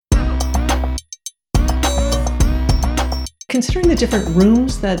Considering the different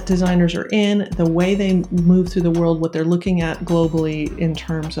rooms that designers are in, the way they move through the world, what they're looking at globally in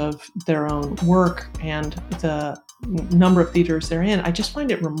terms of their own work and the number of theaters they're in, I just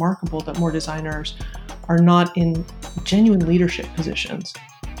find it remarkable that more designers are not in genuine leadership positions.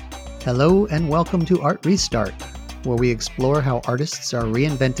 Hello and welcome to Art Restart, where we explore how artists are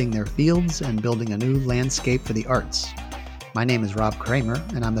reinventing their fields and building a new landscape for the arts. My name is Rob Kramer,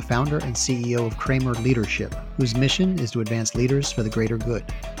 and I'm the founder and CEO of Kramer Leadership, whose mission is to advance leaders for the greater good.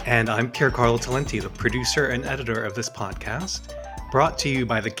 And I'm Piercarlo Talenti, the producer and editor of this podcast, brought to you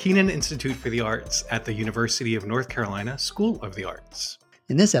by the Kenan Institute for the Arts at the University of North Carolina School of the Arts.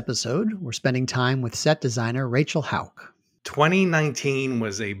 In this episode, we're spending time with set designer Rachel Hauck. 2019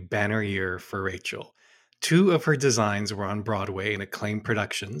 was a banner year for Rachel. Two of her designs were on Broadway in acclaimed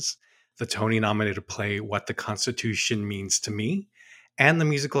productions: the Tony-nominated play What the Constitution Means to Me, and the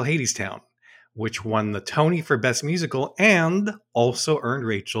musical Hadestown, which won the Tony for Best Musical and also earned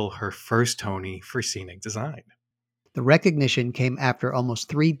Rachel her first Tony for scenic design. The recognition came after almost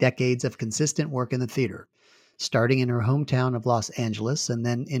 3 decades of consistent work in the theater, starting in her hometown of Los Angeles and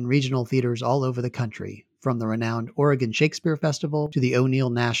then in regional theaters all over the country, from the renowned Oregon Shakespeare Festival to the O'Neill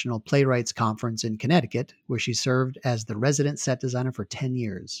National Playwrights Conference in Connecticut, where she served as the resident set designer for 10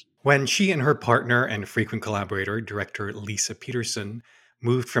 years. When she and her partner and frequent collaborator, director Lisa Peterson,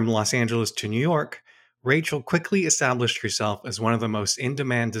 moved from Los Angeles to New York, Rachel quickly established herself as one of the most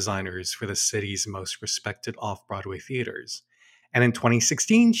in-demand designers for the city's most respected off-Broadway theaters. And in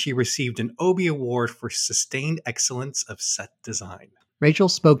 2016, she received an Obie Award for Sustained Excellence of Set Design. Rachel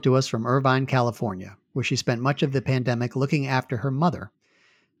spoke to us from Irvine, California, where she spent much of the pandemic looking after her mother.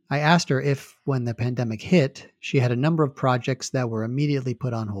 I asked her if, when the pandemic hit, she had a number of projects that were immediately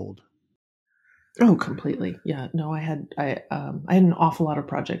put on hold. Oh, completely. Yeah. No, I had an awful lot of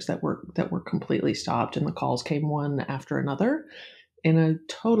projects that were completely stopped, and the calls came one after another in a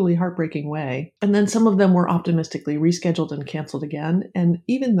totally heartbreaking way. And then some of them were optimistically rescheduled and canceled again. And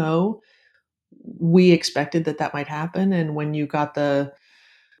even though we expected that might happen, and when you got the,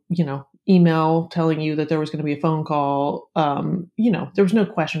 email telling you that there was going to be a phone call, there was no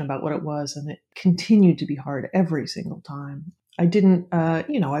question about what it was, and it continued to be hard every single time. I didn't, I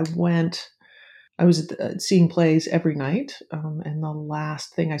was seeing plays every night, and the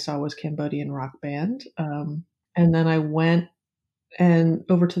last thing I saw was Cambodian Rock Band. And then I went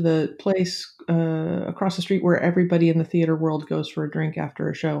over to the place across the street where everybody in the theater world goes for a drink after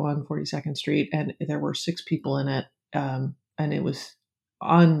a show on 42nd Street, and there were 6 people in it, and it was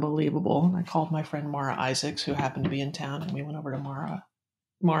unbelievable. I called my friend Mara Isaacs, who happened to be in town, and we went over to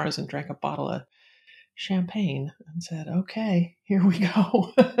Mara's and drank a bottle of champagne and said, "Okay, here we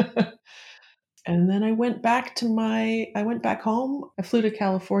go." And then I went back home. I flew to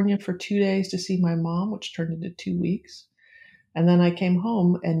California for 2 days to see my mom, which turned into 2 weeks. And then I came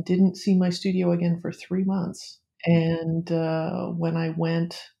home and didn't see my studio again for 3 months. And when I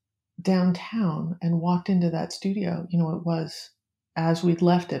went downtown and walked into that studio, it was, as we'd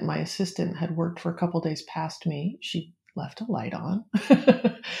left it, my assistant had worked for a couple days past me. She left a light on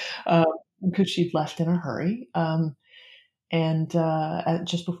because she'd left in a hurry. And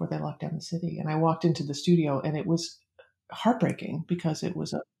just before they locked down the city. And I walked into the studio, and it was heartbreaking because it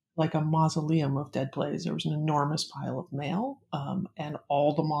was like a mausoleum of dead plays. There was an enormous pile of mail, and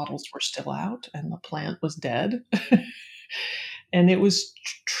all the models were still out, and the plant was dead. And it was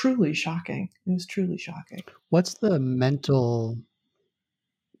truly shocking. It was truly shocking. What's the mental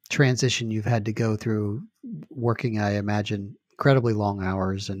transition you've had to go through working, I imagine, incredibly long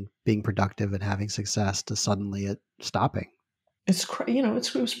hours and being productive and having success to suddenly it stopping? It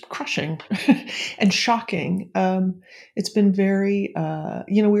was crushing and shocking. It's been very,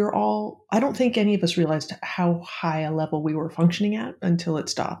 we were all, I don't think any of us realized how high a level we were functioning at until it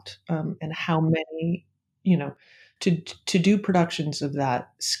stopped, and how many, to do productions of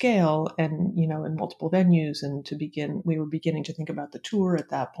that scale and, in multiple venues, and we were beginning to think about the tour at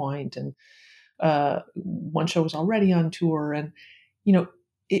that point. And one show was already on tour, and,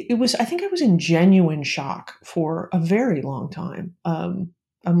 it was, I think I was in genuine shock for a very long time.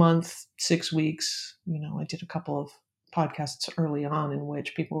 A month, 6 weeks, I did a couple of podcasts early on in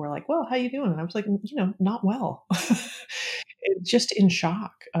which people were like, "Well, how you doing?" And I was like, not well, just in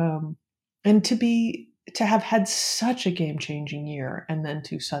shock. And to have had such a game-changing year and then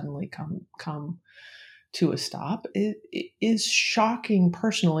to suddenly come to a stop, it is shocking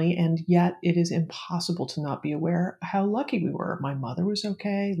personally, and yet it is impossible to not be aware how lucky we were. My mother was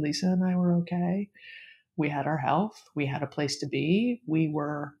okay. Lisa and I were okay. We had our health. We had a place to be. We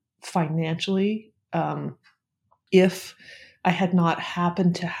were financially, if I had not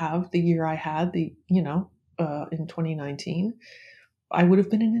happened to have the year I had, in 2019, I would have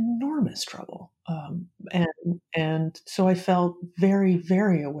been in enormous trouble. And so I felt very,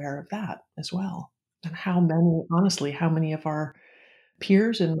 very aware of that as well. And honestly, how many of our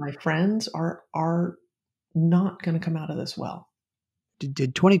peers and my friends are not going to come out of this well.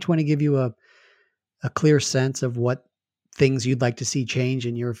 Did 2020 give you a clear sense of what things you'd like to see change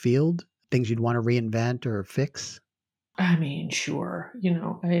in your field, things you'd want to reinvent or fix? I mean, sure.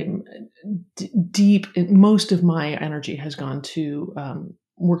 I'm deep. Most of my energy has gone to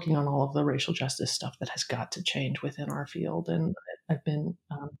working on all of the racial justice stuff that has got to change within our field. And I've been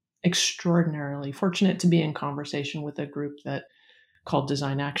extraordinarily fortunate to be in conversation with a group that called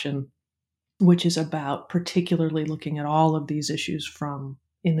Design Action, which is about particularly looking at all of these issues from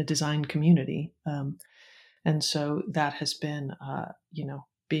in the design community. And so that has been,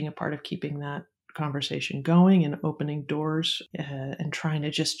 being a part of keeping that conversation going and opening doors and trying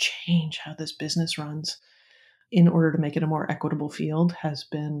to just change how this business runs in order to make it a more equitable field has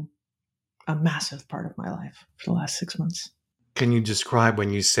been a massive part of my life for the last 6 months. Can you describe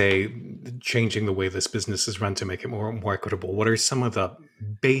when you say changing the way this business is run to make it more equitable? What are some of the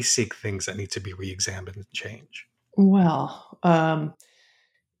basic things that need to be re-examined and changed? Well,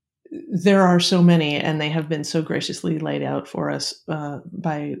 there are so many, and they have been so graciously laid out for us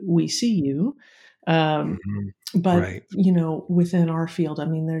by We See You. But, Right. within our field, I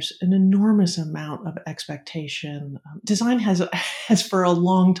mean, there's an enormous amount of expectation. Design has for a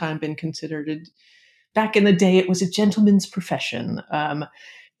long time been considered, back in the day, it was a gentleman's profession.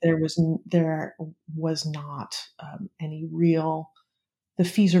 There was not any real. The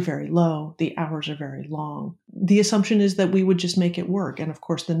fees are very low. The hours are very long. The assumption is that we would just make it work. And of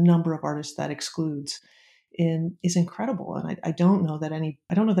course, the number of artists that excludes is incredible. And I don't know that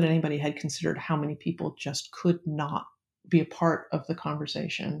anybody had considered how many people just could not be a part of the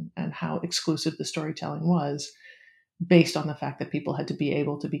conversation and how exclusive the storytelling was based on the fact that people had to be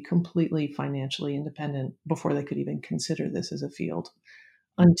able to be completely financially independent before they could even consider this as a field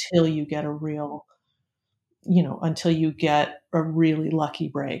until you get until you get a really lucky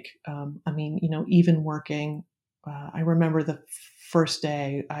break. Even working, I remember the first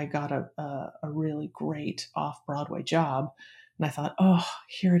day I got a really great off-Broadway job, and I thought, oh,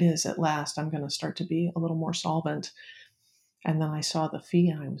 here it is at last. I'm going to start to be a little more solvent. And then I saw the fee,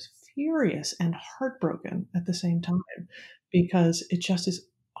 and I was furious and heartbroken at the same time because it just is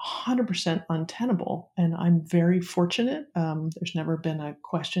 100% untenable. And I'm very fortunate. There's never been a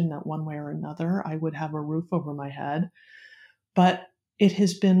question that one way or another I would have a roof over my head. But it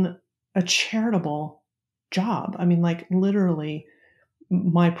has been a charitable job. I mean, like literally,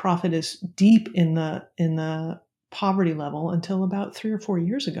 my profit is deep in the poverty level until about 3 or 4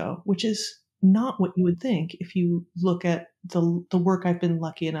 years ago, which is not what you would think if you look at the work I've been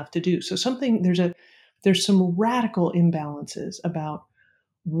lucky enough to do. So there's some radical imbalances about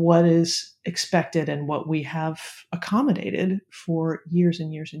what is expected and what we have accommodated for years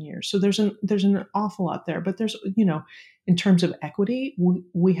and years and years. So there's an awful lot there, but there's, in terms of equity,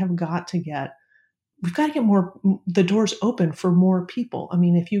 we've got to get more, the doors open for more people. I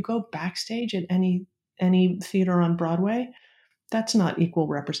mean, if you go backstage at any theater on Broadway, that's not equal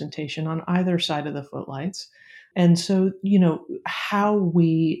representation on either side of the footlights. And so, how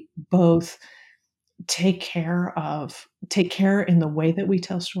we both take care in the way that we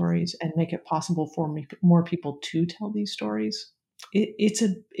tell stories and make it possible for more people to tell these stories. It's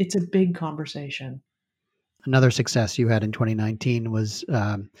a big conversation. Another success you had in 2019 was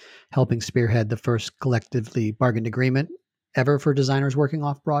helping spearhead the first collectively bargained agreement ever for designers working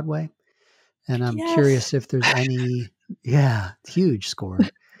off Broadway. And I'm curious if there's any, huge score.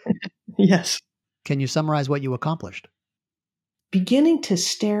 Yes. Can you summarize what you accomplished? Beginning to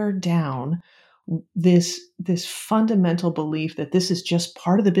stare down this fundamental belief that this is just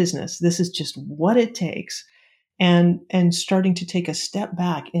part of the business. This is just what it takes. And starting to take a step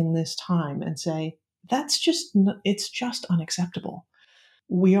back in this time and say, it's just unacceptable.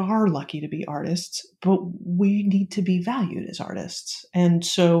 We are lucky to be artists, but we need to be valued as artists. And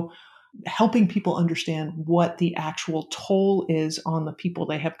so helping people understand what the actual toll is on the people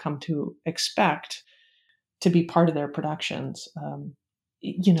they have come to expect to be part of their productions. I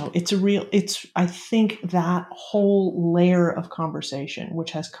think that whole layer of conversation,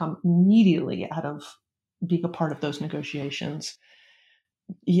 which has come immediately out of being a part of those negotiations,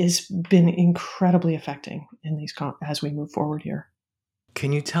 has been incredibly affecting in these as we move forward here.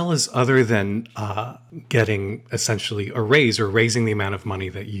 Can you tell us, other than getting essentially a raise or raising the amount of money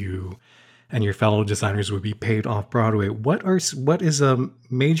that you and your fellow designers would be paid off Broadway. What is a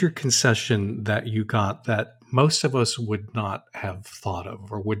major concession that you got that most of us would not have thought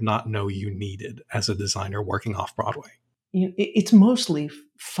of or would not know you needed as a designer working off Broadway? It's mostly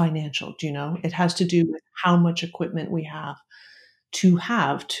financial, it has to do with how much equipment we have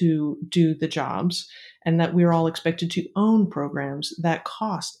to do the jobs, and that we're all expected to own programs that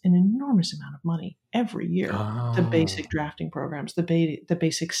cost an enormous amount of money every year. The Oh, basic drafting programs, the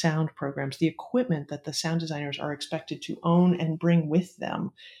basic sound programs, the equipment that the sound designers are expected to own and bring with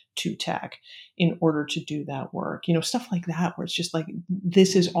them to tech in order to do that work. Stuff like that, where it's just like,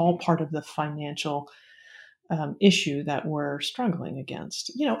 this is all part of the financial issue that we're struggling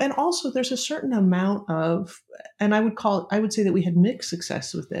against. And also there's a certain amount of, and I would say that we had mixed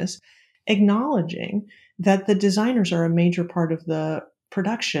success with this, acknowledging that the designers are a major part of the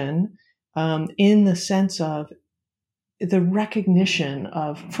production, in the sense of the recognition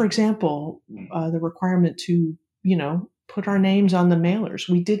of, for example, the requirement to, put our names on the mailers.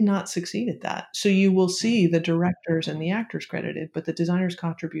 We did not succeed at that. So you will see the directors and the actors credited, but the designers'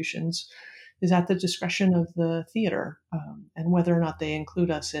 contributions is at the discretion of the theater, and whether or not they include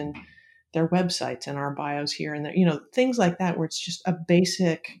us in their websites and our bios here and there, things like that, where it's just a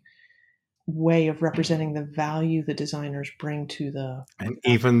basic way of representing the value the designers bring to the and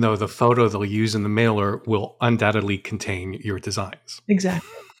production. even though the photo they'll use in the mailer will undoubtedly contain your designs. Exactly.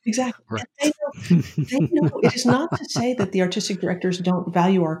 Right. And they know it is not to say that the artistic directors don't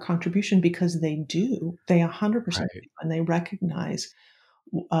value our contribution, because they do. They 100% do, Right. and they recognize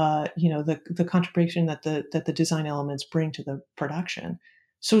the contribution that the design elements bring to the production.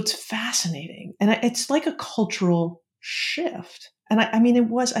 So it's fascinating, and it's like a cultural shift. And I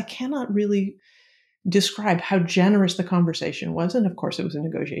mean, I cannot really describe how generous the conversation was. And of course, it was a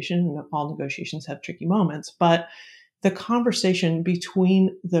negotiation, and all negotiations have tricky moments. But the conversation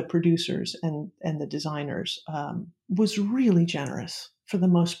between the producers and the designers was really generous for the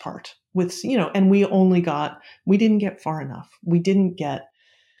most part. And we didn't get far enough. We didn't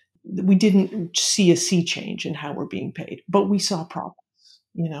see a sea change in how we're being paid, but we saw progress.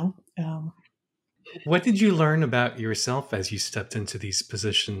 What did you learn about yourself as you stepped into these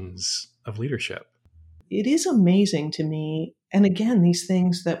positions of leadership? It is amazing to me. And again, these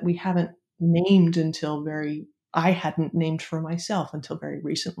things that we haven't named I hadn't named for myself until very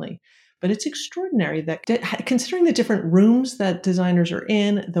recently. But it's extraordinary that, considering the different rooms that designers are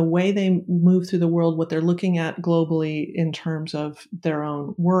in, the way they move through the world, what they're looking at globally in terms of their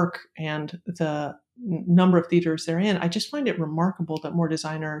own work and the number of theaters they're in, I just find it remarkable that more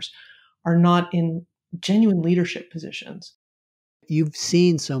designers are not in genuine leadership positions. You've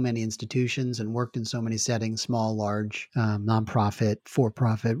seen so many institutions and worked in so many settings, small, large, nonprofit, for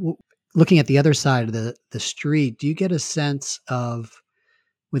profit. Looking at the other side of the street, do you get a sense of,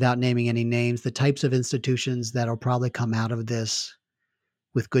 without naming any names, the types of institutions that'll probably come out of this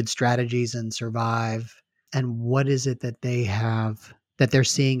with good strategies and survive? And what is it that they have, that they're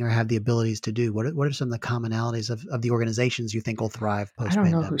seeing or have the abilities to do? What are some of the commonalities of the organizations you think will thrive I don't know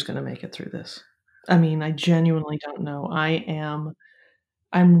post-pandemic? who's going to make it through this. I mean, I genuinely don't know.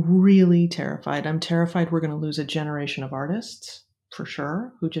 I'm really terrified. I'm terrified we're going to lose a generation of artists, for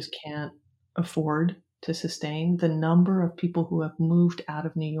sure, who just can't afford to sustain. The number of people who have moved out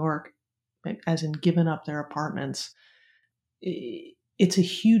of New York, as in given up their apartments, it's a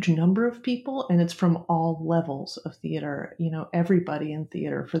huge number of people, and it's from all levels of theater. Everybody in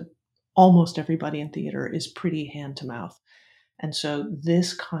theater, for almost everybody in theater, is pretty hand to mouth. And so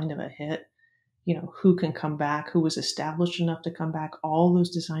this kind of a hit, who can come back, who was established enough to come back, all those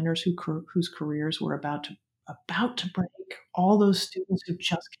designers whose careers were about to break, all those students who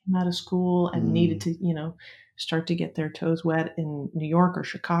just came out of school and needed to, start to get their toes wet in New York or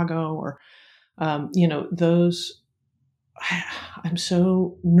Chicago or, those. I'm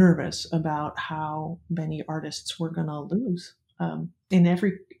so nervous about how many artists we're going to lose. In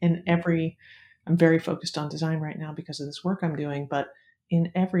every, I'm very focused on design right now because of this work I'm doing, but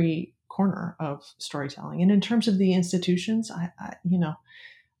in every corner of storytelling. And in terms of the institutions,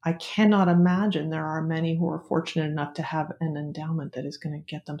 I cannot imagine there are many who are fortunate enough to have an endowment that is going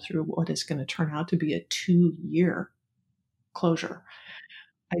to get them through what is going to turn out to be a 2-year closure.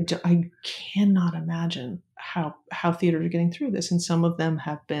 I cannot imagine how theaters are getting through this. And some of them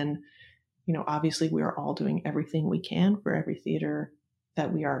have been, obviously we are all doing everything we can for every theater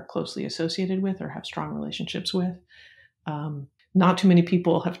that we are closely associated with or have strong relationships with. Not too many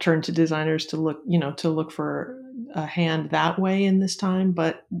people have turned to designers to look for a hand that way in this time,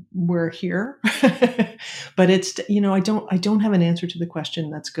 but we're here. But it's, I don't have an answer to the question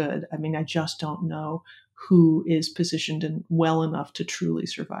that's good. I mean, I just don't know who is positioned and well enough to truly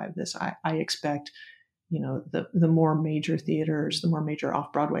survive this. I expect, the more major theaters, the more major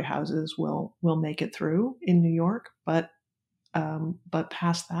off-Broadway houses will make it through in New York. But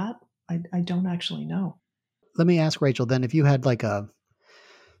past that, I don't actually know. Let me ask Rachel then, if you had like a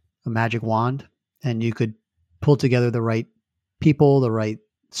magic wand and you could pull together the right people, the right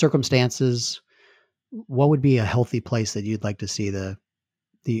circumstances, what would be a healthy place that you'd like to see the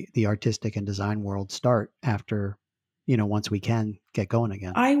artistic and design world start after, once we can get going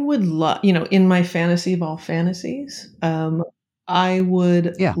again? I would love, in my fantasy of all fantasies, I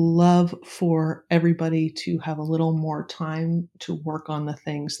would Yeah. love for everybody to have a little more time to work on the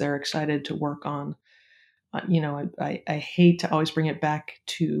things they're excited to work on. I hate to always bring it back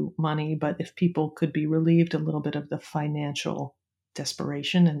to money, but if people could be relieved a little bit of the financial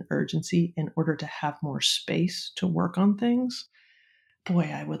desperation and urgency in order to have more space to work on things, boy,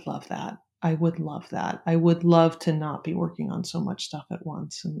 I would love that. I would love that. I would love to not be working on so much stuff at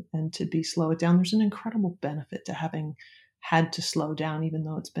once and to be slow it down. There's an incredible benefit to having had to slow down, even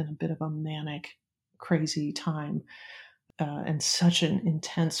though it's been a bit of a manic, crazy time and such an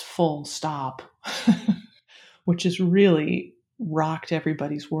intense full stop. Which has really rocked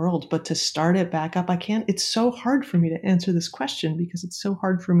everybody's world. But to start it back up, it's so hard for me to answer this question because it's so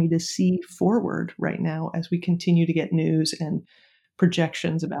hard for me to see forward right now as we continue to get news and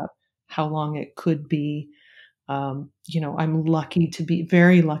projections about how long it could be. I'm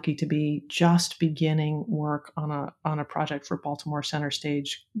very lucky to be just beginning work on a project for Baltimore Center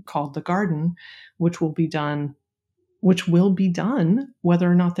Stage called The Garden, which will be done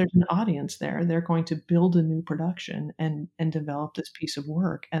whether or not there's an audience there. They're going to build a new production and develop this piece of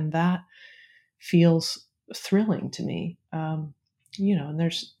work. And that feels thrilling to me. And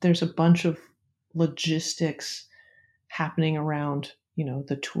there's a bunch of logistics happening around,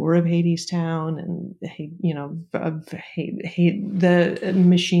 the tour of Hadestown and, the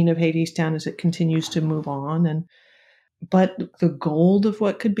machine of Hadestown as it continues to move on. But the gold of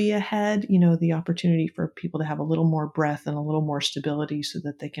what could be ahead, the opportunity for people to have a little more breath and a little more stability so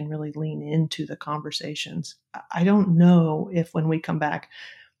that they can really lean into the conversations. I don't know if when we come back,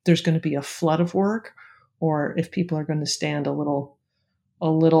 there's going to be a flood of work or if people are going to stand a little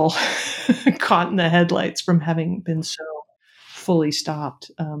caught in the headlights from having been so fully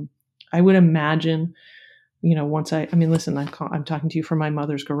stopped. I would imagine, listen, I'm talking to you from my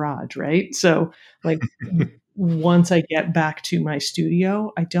mother's garage, right? So like, once I get back to my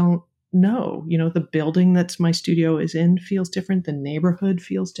studio, I don't know. The building that's my studio is in feels different. The neighborhood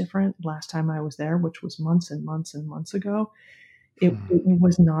feels different. Last time I was there, which was months and months and months ago, it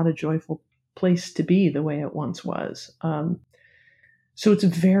was not a joyful place to be the way it once was. So it's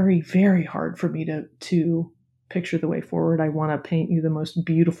very, very hard for me to picture the way forward. I want to paint you the most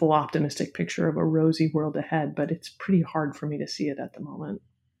beautiful, optimistic picture of a rosy world ahead, but it's pretty hard for me to see it at the moment.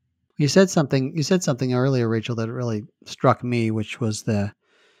 You said something earlier, Rachel, that really struck me, which was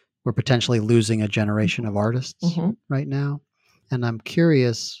we're potentially losing a generation of artists right now. And I'm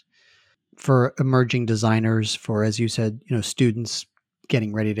curious for emerging designers, for, as you said, students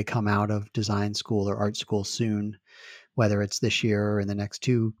getting ready to come out of design school or art school soon, whether it's this year or in the next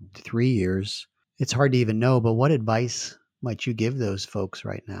 2 to 3 years. It's hard to even know, but what advice might you give those folks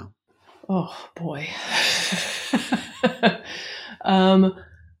right now? Oh boy.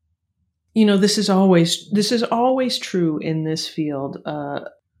 This is always true in this field.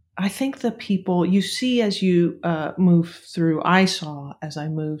 I think the people you see as you move through, I saw as I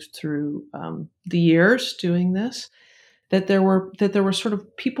moved through the years doing this, that there were sort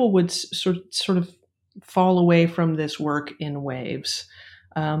of people would sort of fall away from this work in waves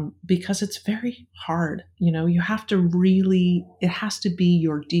because it's very hard. You have to it has to be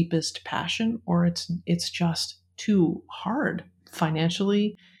your deepest passion, or it's just too hard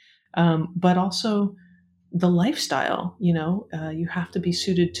financially. But also the lifestyle, you have to be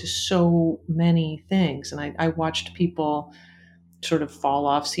suited to so many things. And I watched people sort of fall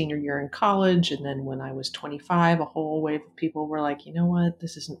off senior year in college. And then when I was 25, a whole wave of people were like, you know what,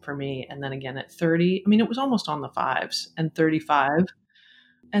 this isn't for me. And then again at 30, it was almost on the fives, and 35.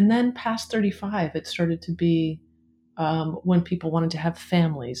 And then past 35, it started to be when people wanted to have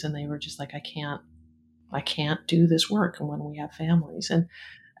families and they were just like, I can't do this work. And when we have families,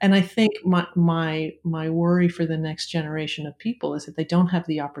 and I think my worry for the next generation of people is that they don't have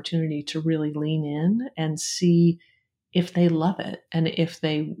the opportunity to really lean in and see if they love it and if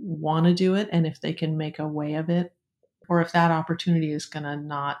they want to do it and if they can make a way of it, or if that opportunity is going to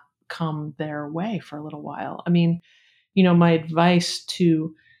not come their way for a little while. My advice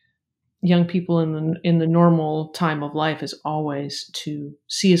to young people in the normal time of life is always to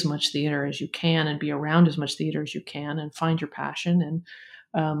see as much theater as you can and be around as much theater as you can and find your passion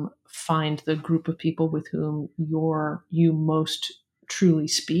and find the group of people with whom you most truly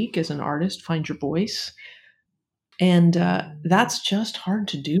speak as an artist. Find your voice, and that's just hard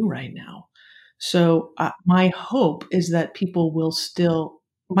to do right now. So my hope is that people will still.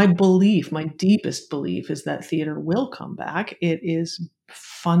 My belief, my deepest belief, is that theater will come back. It is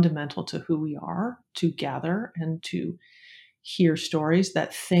fundamental to who we are to gather and to hear stories.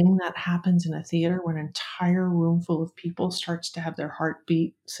 That thing that happens in a theater when an entire room full of people starts to have their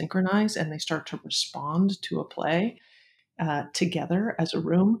heartbeat synchronized and they start to respond to a play together as a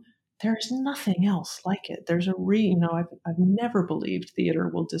room. There's nothing else like it. There's I've never believed theater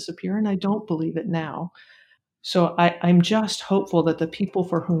will disappear, and I don't believe it now. So I'm just hopeful that the people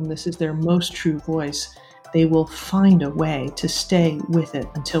for whom this is their most true voice, they will find a way to stay with it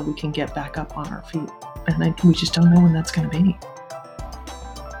until we can get back up on our feet. And we just don't know when that's going to be.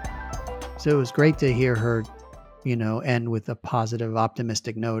 So it was great to hear her, end with a positive,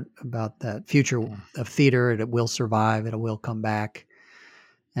 optimistic note about that future of theater. It will survive. It will come back.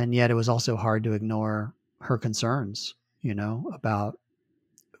 And yet it was also hard to ignore her concerns, about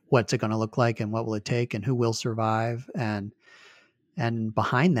what's it going to look like and what will it take and who will survive. And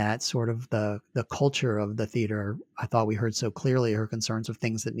behind that, sort of the culture of the theater, I thought we heard so clearly her concerns of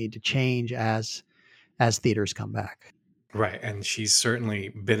things that need to change as theaters come back. Right. And she's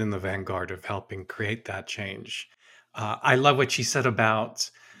certainly been in the vanguard of helping create that change. I love what she said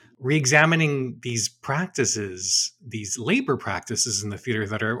about re-examining these practices, these labor practices in the theater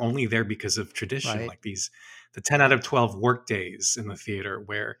that are only there because of tradition, Right. like the 10 out of 12 work days in the theater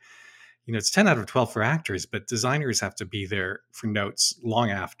where, it's 10 out of 12 for actors, but designers have to be there for notes long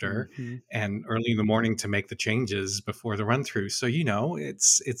after and early in the morning to make the changes before the run through. So,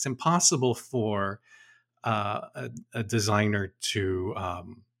 it's impossible for a designer to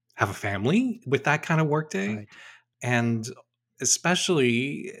have a family with that kind of workday. Right. And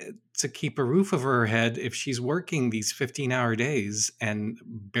especially to keep a roof over her head if she's working these 15-hour days and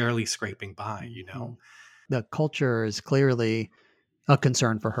barely scraping by, The culture is clearly a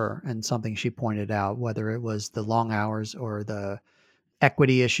concern for her and something she pointed out, whether it was the long hours or the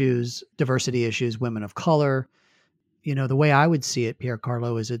equity issues, diversity issues, women of color. The way I would see it, Pier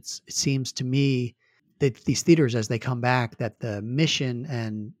Carlo, is it seems to me that these theaters, as they come back, that the mission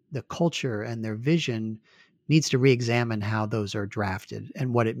and the culture and their vision needs to re-examine how those are drafted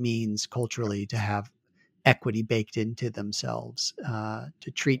and what it means culturally to have equity baked into themselves,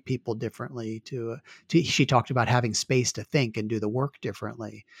 to treat people differently, she talked about having space to think and do the work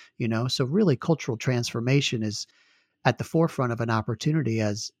differently, so really cultural transformation is at the forefront of an opportunity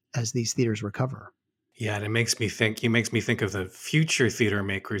as these theaters recover. Yeah, and it makes me think of the future theater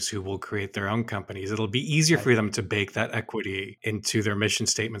makers who will create their own companies. It'll be easier for them to bake that equity into their mission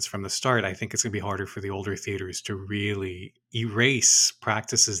statements from the start. I think it's going to be harder for the older theaters to really erase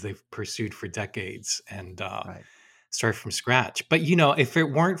practices they've pursued for decades and start from scratch. But, if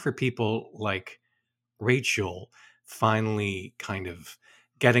it weren't for people like Rachel finally kind of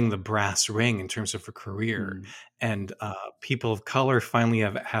getting the brass ring in terms of a career and people of color finally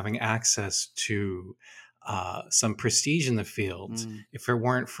having access to some prestige in the field. If it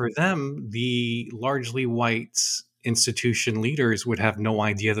weren't for them, the largely white institution leaders would have no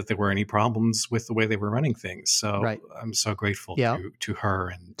idea that there were any problems with the way they were running things. So I'm so grateful to her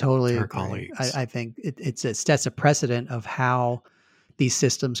and totally to her agree. colleagues. I think it sets a precedent of how these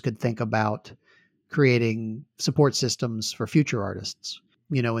systems could think about creating support systems for future artists.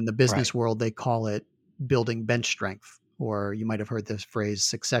 In the business world, they call it building bench strength, or you might have heard this phrase,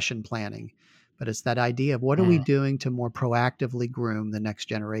 succession planning. But it's that idea of what are we doing to more proactively groom the next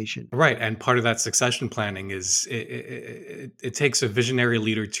generation? Right. And part of that succession planning is it takes a visionary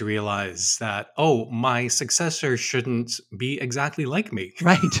leader to realize that, my successor shouldn't be exactly like me.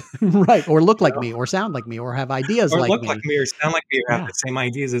 Right. Right. Or look like me, or sound like me, or have ideas or like look me. like me, or sound like me, or have the same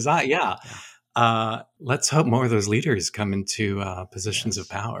ideas as I. Yeah. Let's hope more of those leaders come into positions of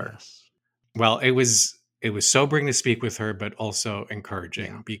power. Well, it was sobering to speak with her, but also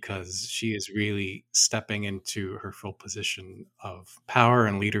encouraging because she is really stepping into her full position of power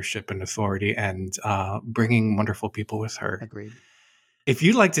and leadership and authority and bringing wonderful people with her. Agreed. If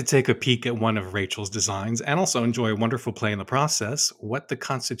you'd like to take a peek at one of Rachel's designs and also enjoy a wonderful play in the process, What the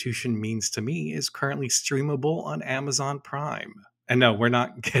Constitution Means to Me is currently streamable on Amazon Prime. And no, we're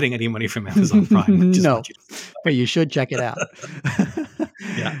not getting any money from Amazon Prime. No, but you should check it out.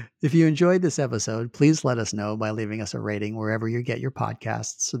 Yeah. If you enjoyed this episode, please let us know by leaving us a rating wherever you get your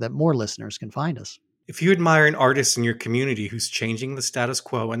podcasts so that more listeners can find us. If you admire an artist in your community who's changing the status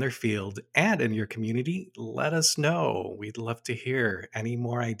quo in their field and in your community, let us know. We'd love to hear any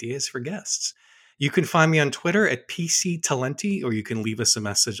more ideas for guests. You can find me on Twitter at PCTalenti, or you can leave us a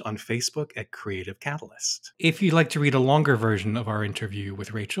message on Facebook at Creative Catalyst. If you'd like to read a longer version of our interview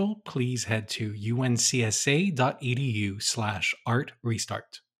with Rachel, please head to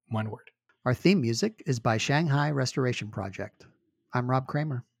uncsa.edu/artrestart. One word. Our theme music is by Shanghai Restoration Project. I'm Rob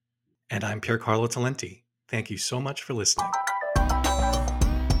Kramer. And I'm Piercarlo Talenti. Thank you so much for listening.